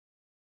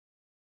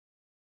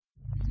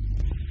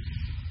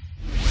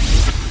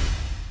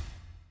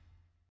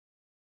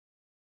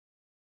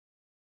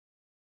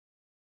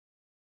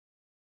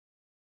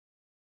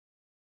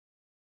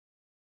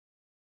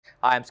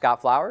Hi, I'm Scott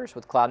Flowers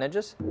with Cloud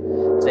Ninjas.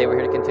 Today we're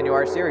here to continue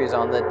our series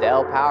on the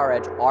Dell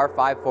PowerEdge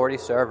R540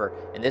 server.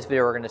 In this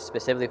video we're going to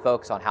specifically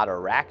focus on how to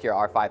rack your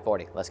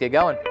R540. Let's get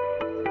going.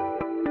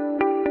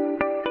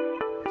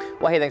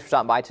 Well, hey, thanks for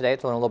stopping by today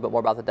to learn a little bit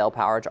more about the Dell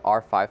PowerEdge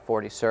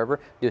R540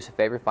 server. Do us a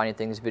favor, if finding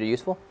things video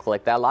useful,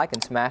 click that like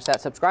and smash that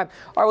subscribe.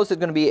 All right, well, this is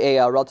going to be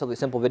a relatively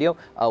simple video.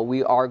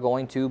 We are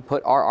going to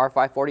put our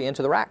R540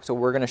 into the rack, so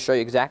we're going to show you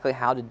exactly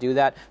how to do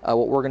that.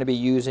 What we're going to be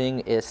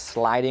using is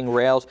sliding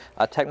rails.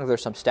 Technically,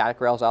 there's some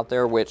static rails out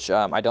there, which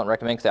I don't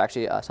recommend because they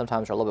actually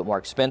sometimes are a little bit more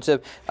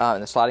expensive,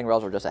 and the sliding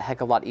rails are just a heck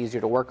of a lot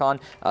easier to work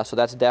on. So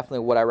that's definitely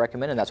what I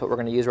recommend, and that's what we're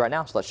going to use right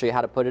now. So let's show you how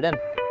to put it in.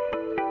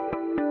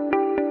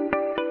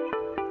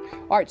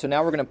 All right, so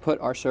now we're going to put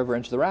our server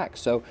into the rack.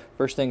 So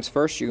first things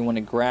first, you want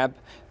to grab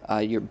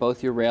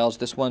both your rails.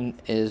 This one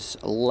is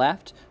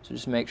left, so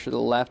just make sure the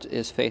left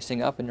is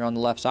facing up and you're on the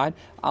left side.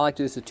 I like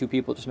to do this with two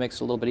people, it just makes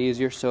it a little bit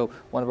easier. So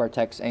one of our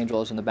techs,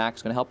 Angel, is in the back,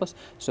 is going to help us.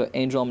 So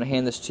Angel, I'm going to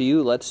hand this to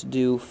you. Let's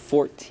do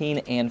 14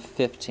 and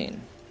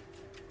 15.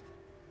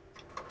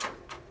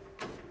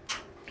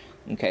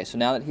 Okay, so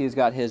now that he's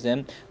got his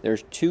in,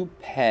 there's two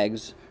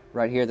pegs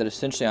right here that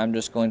essentially I'm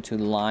just going to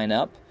line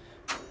up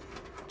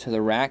to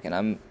the rack, and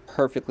I'm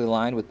perfectly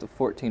lined with the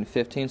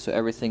 14-15, so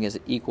everything is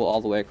equal all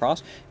the way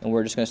across, and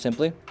we're just going to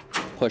simply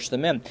push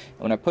them in. And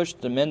when I push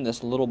them in,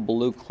 this little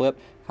blue clip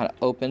kind of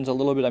opens a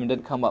little bit. I mean, it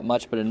didn't come up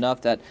much, but enough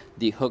that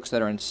the hooks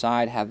that are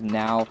inside have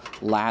now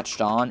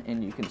latched on,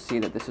 and you can see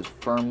that this is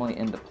firmly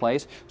into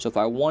place. So if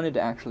I wanted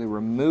to actually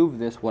remove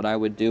this, what I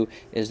would do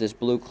is this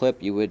blue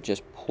clip, you would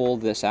just pull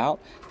this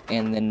out,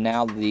 and then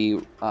now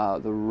the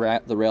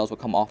rails will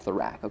come off the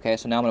rack. Okay,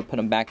 so now I'm going to put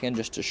them back in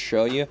just to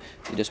show you.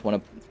 You just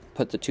want to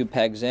put the two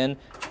pegs in,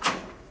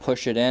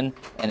 push it in,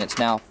 and it's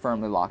now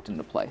firmly locked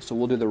into place. So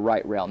we'll do the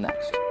right rail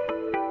next.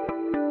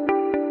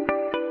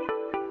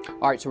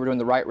 All right, so we're doing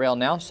the right rail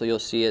now. So you'll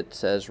see it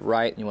says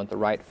right, and you want the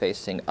right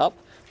facing up.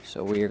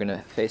 So we are going to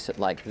face it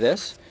like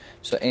this.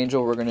 So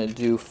Angel, we're going to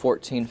do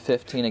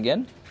 14-15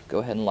 again. Go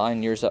ahead and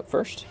line yours up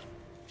first.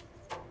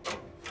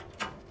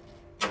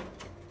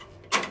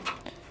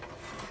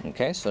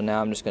 Okay, so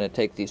now I'm just going to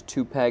take these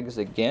two pegs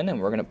again,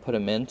 and we're going to put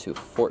them into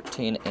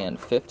 14 and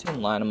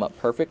 15, line them up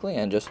perfectly,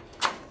 and just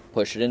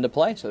push it into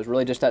place. So it's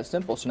really just that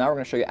simple. So now we're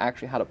going to show you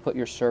actually how to put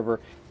your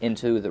server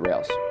into the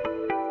rails.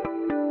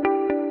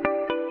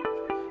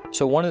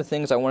 So one of the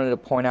things I wanted to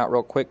point out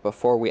real quick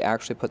before we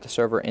actually put the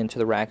server into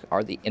the rack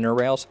are the inner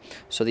rails.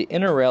 So the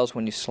inner rails,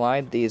 when you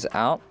slide these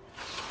out,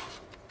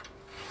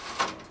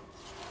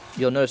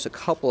 you'll notice a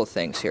couple of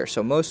things here.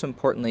 So most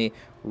importantly,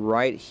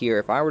 right here,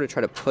 if I were to try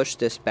to push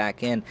this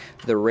back in,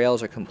 the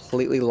rails are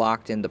completely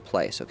locked into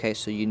place. Okay,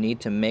 so you need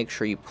to make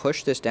sure you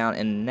push this down,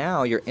 and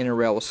now your inner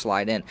rail will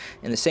slide in.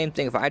 And the same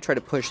thing, if I try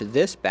to push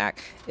this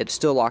back, it's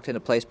still locked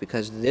into place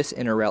because this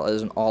inner rail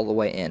isn't all the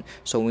way in.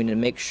 So we need to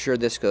make sure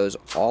this goes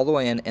all the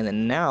way in, and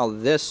then now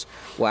this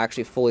will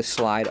actually fully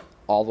slide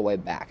all the way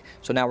back.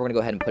 So now we're going to go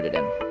ahead and put it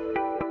in.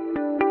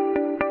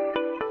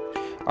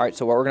 All right,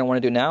 so what we're going to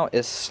want to do now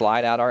is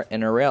slide out our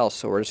inner rails.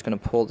 So we're just going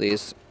to pull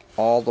these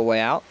all the way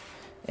out.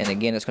 And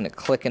again, it's going to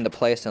click into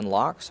place and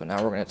lock. So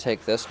now we're going to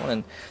take this one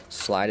and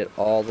slide it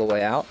all the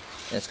way out.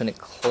 And it's going to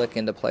click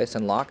into place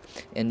and lock.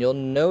 And you'll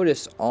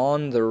notice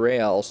on the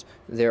rails,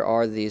 there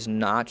are these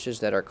notches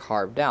that are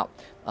carved out.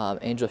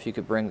 Angel, if you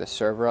could bring the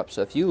server up.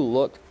 So if you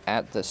look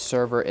at the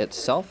server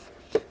itself,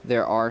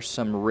 there are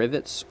some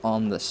rivets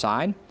on the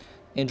side.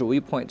 Angel, will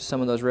you point to some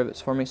of those rivets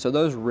for me? So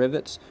those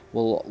rivets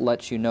will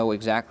let you know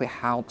exactly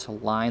how to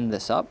line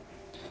this up.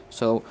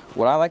 So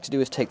what I like to do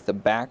is take the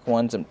back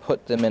ones and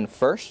put them in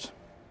first.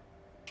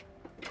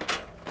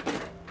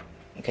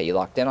 Okay, you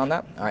locked in on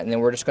that? All right, and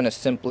then we're just going to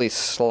simply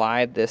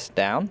slide this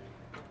down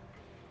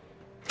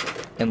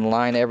and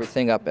line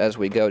everything up as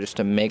we go just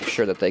to make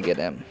sure that they get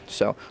in.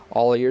 So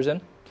all of yours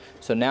in.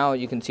 So now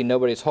you can see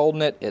nobody's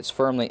holding it. It's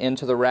firmly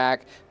into the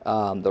rack.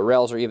 The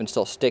rails are even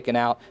still sticking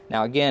out.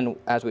 Now again,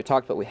 as we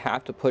talked about, we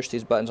have to push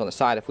these buttons on the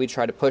side. If we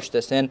try to push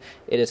this in,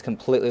 it is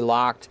completely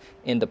locked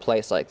into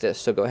place like this.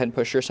 So go ahead and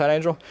push your side,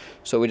 Angel.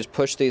 So we just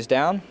push these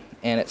down,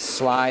 and it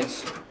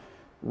slides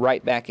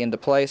right back into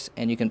place,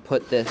 and you can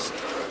put this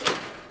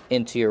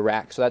into your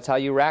rack. So that's how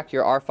you rack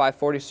your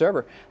R540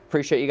 server.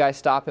 Appreciate you guys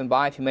stopping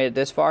by. If you made it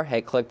this far,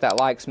 hey, click that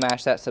like,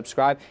 smash that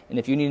subscribe, and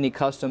if you need any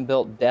custom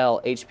built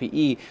Dell,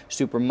 HPE,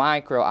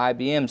 Supermicro,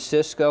 IBM,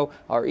 Cisco,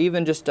 or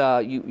even just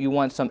you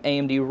want some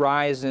AMD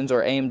Ryzens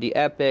or AMD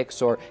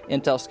Epics or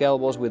Intel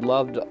Scalables, we'd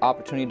love the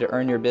opportunity to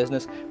earn your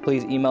business.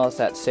 Please email us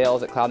at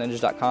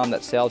sales@cloudninjas.com.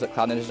 That's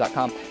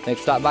sales@cloudninjas.com.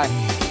 Thanks for stopping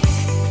by.